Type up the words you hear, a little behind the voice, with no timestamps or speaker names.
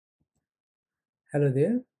Hello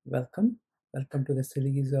there, welcome. Welcome to the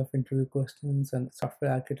series of interview questions on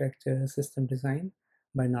software architecture system design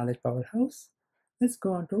by Knowledge Powerhouse. Let's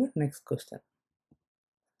go on to our next question.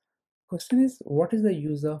 Question is, what is the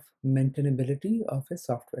use of maintainability of a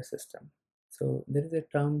software system? So there is a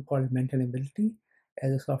term called maintainability.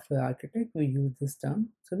 As a software architect, we use this term.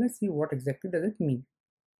 So let's see what exactly does it mean.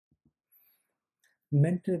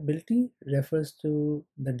 Maintainability refers to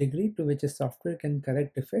the degree to which a software can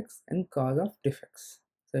correct defects and cause of defects.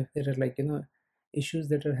 So if there are issues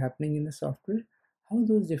that are happening in the software, how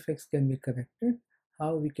those defects can be corrected,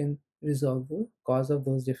 how we can resolve the cause of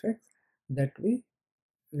those defects, that way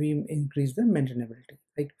we increase the maintainability.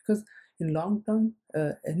 Because in long term,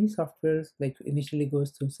 any software initially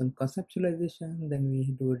goes through some conceptualization, then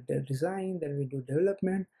we do design, then we do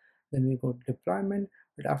development, then we go to deployment.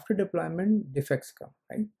 But after deployment, defects come,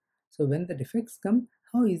 right? So when the defects come,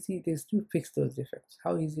 how easy it is to fix those defects,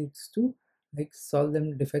 how easy it is to solve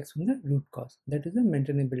them defects from the root cause. That is the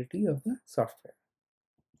maintainability of the software.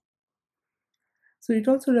 So it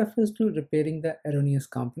also refers to repairing the erroneous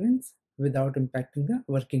components without impacting the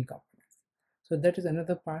working components. So that is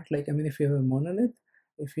another part. If you have a monolith,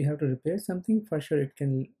 if you have to repair something, for sure it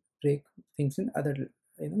can break things in other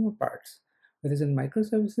parts. Whereas in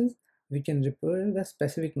microservices, we can repair the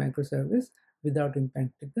specific microservice without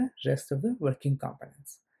impacting the rest of the working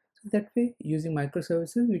components. So that way, using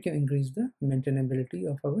microservices, we can increase the maintainability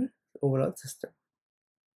of our overall system.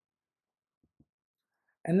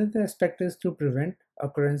 Another aspect is to prevent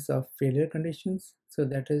occurrence of failure conditions. So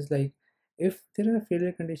that is if there are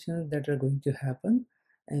failure conditions that are going to happen,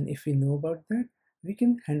 and if we know about that, we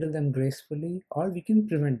can handle them gracefully or we can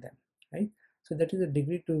prevent them, right? So that is the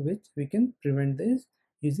degree to which we can prevent this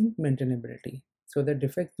using maintainability, so that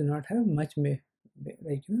defects do not have much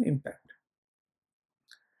impact.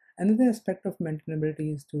 Another aspect of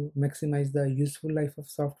maintainability is to maximize the useful life of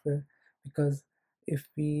software, because if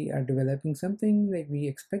we are developing something, we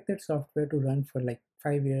expect that software to run for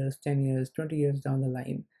 5 years, 10 years, 20 years down the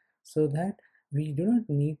line, so that we do not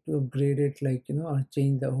need to upgrade it or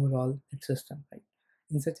change the overall system, right?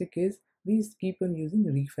 In such a case, we keep on using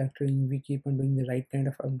refactoring, we keep on doing the right kind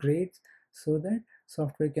of upgrades, so that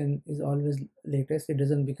software is always latest. It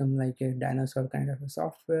doesn't become like a dinosaur kind of a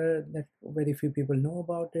software that very few people know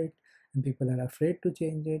about it and people are afraid to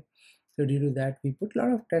change it. So due to that, we put a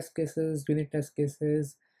lot of test cases, unit test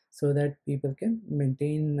cases, so that people can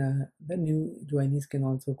maintain, the new joinees can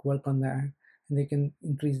also work on that, and they can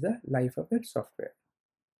increase the life of that software.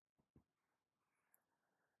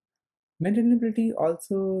 Maintainability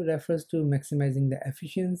also refers to maximizing the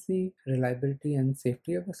efficiency, reliability, and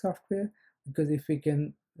safety of the software, because if we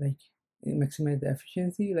can maximize the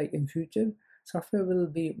efficiency, in future, software will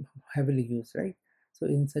be heavily used, right? So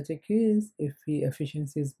in such a case, if the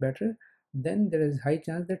efficiency is better, then there is high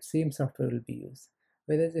chance that same software will be used.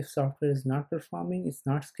 Whereas if software is not performing, it's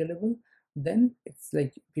not scalable, then it's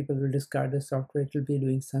people will discard the software, it will be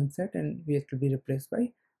doing sunset, and it will be replaced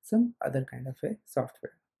by some other kind of a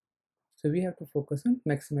software. So we have to focus on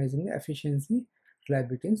maximizing the efficiency,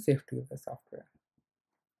 reliability, and safety of the software.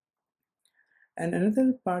 And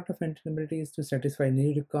another part of maintainability is to satisfy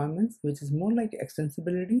new requirements, which is more like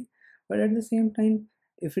extensibility. But at the same time,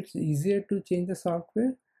 if it's easier to change the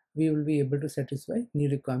software, we will be able to satisfy new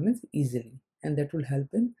requirements easily. And that will help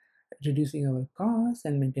in reducing our costs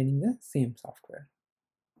and maintaining the same software.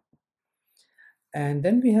 And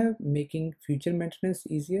then we have making future maintenance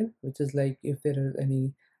easier, which is if there are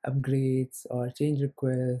any upgrades or change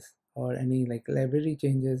requests or any library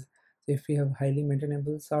changes. So if we have highly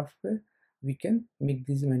maintainable software, we can make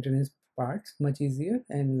these maintenance parts much easier,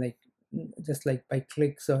 and just by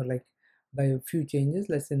clicks or by a few changes.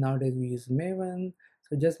 Let's say nowadays we use Maven,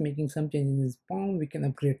 so just making some changes, boom, we can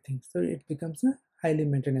upgrade things, so it becomes a highly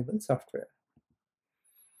maintainable software.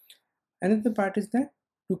 Another part is that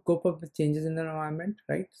to cope up with changes in the environment,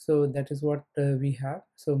 right? So that is what we have.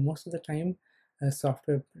 So most of the time,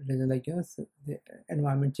 software, the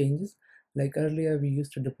environment changes. Like earlier, we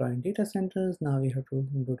used to deploy in data centers. Now we have to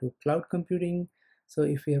go to cloud computing. So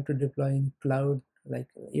if we have to deploy in cloud like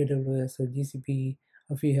AWS or GCP,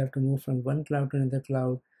 or if we have to move from one cloud to another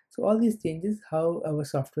cloud, so all these changes, how our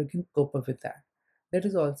software can cope up with that. That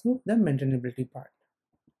is also the maintainability part.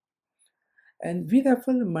 And we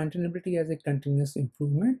refer maintainability as a continuous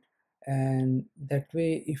improvement, and that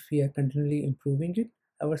way if we are continually improving it,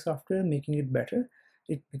 our software, making it better,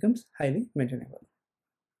 it becomes highly maintainable.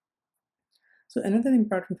 So another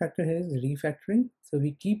important factor here is refactoring. So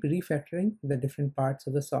we keep refactoring the different parts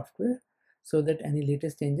of the software so that any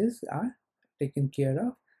latest changes are taken care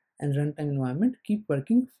of and runtime environment keep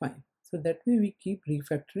working fine. So that way we keep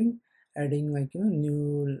refactoring adding like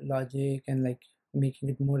new logic and like making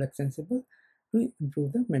it more extensible to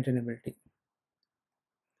improve the maintainability.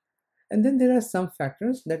 And then there are some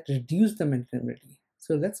factors that reduce the maintainability.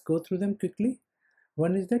 So let's go through them quickly.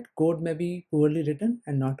 One is that code may be poorly written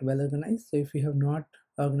and not well organized. So if you have not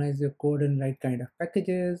organized your code in right kind of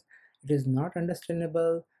packages, it is not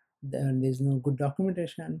understandable, then there's no good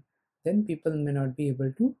documentation, then people may not be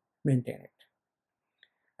able to maintain it.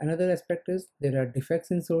 Another aspect is there are defects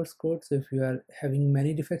in source code. So if you are having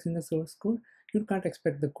many defects in the source code, you can't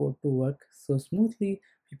expect the code to work so smoothly.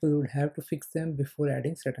 People would have to fix them before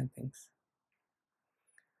adding certain things.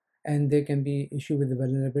 And there can be issue with the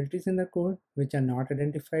vulnerabilities in the code which are not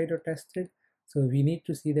identified or tested. So we need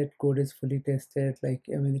to see that code is fully tested, like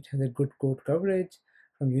I mean it has a good code coverage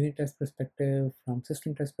from unit test perspective, from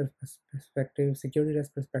system test perspective, security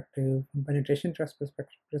test perspective, from penetration test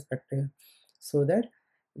perspective, so that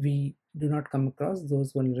we do not come across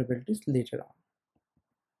those vulnerabilities later on.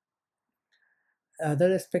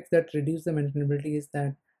 Other aspects that reduce the maintainability is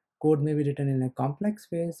that code may be written in a complex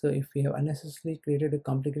way. So if we have unnecessarily created a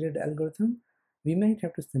complicated algorithm, we might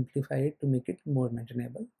have to simplify it to make it more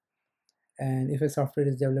maintainable. And if a software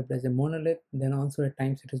is developed as a monolith, then also at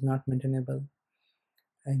times it is not maintainable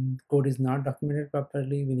and code is not documented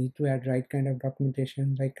properly. We need to add right kind of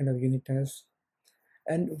documentation, right kind of unit tests.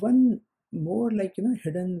 And one more like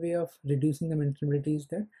hidden way of reducing the maintainability is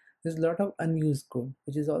that there's a lot of unused code,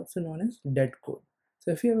 which is also known as dead code.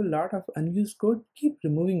 So if you have a lot of unused code, keep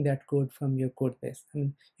removing that code from your code base. I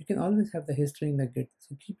mean, you can always have the history in the Git.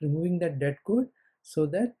 So keep removing that dead code so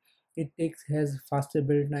that it has faster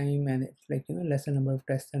build time and it's like lesser number of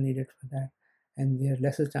tests are needed for that, and there are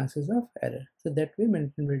lesser chances of error. So that way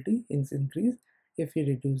maintainability is increased if you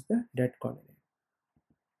reduce the dead code.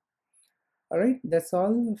 All right, that's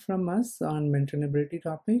all from us on maintainability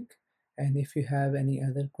topic. And if you have any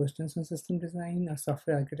other questions on system design or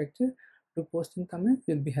software architecture, do post in comments.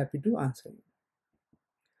 We'll be happy to answer you.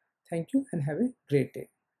 Thank you and have a great day.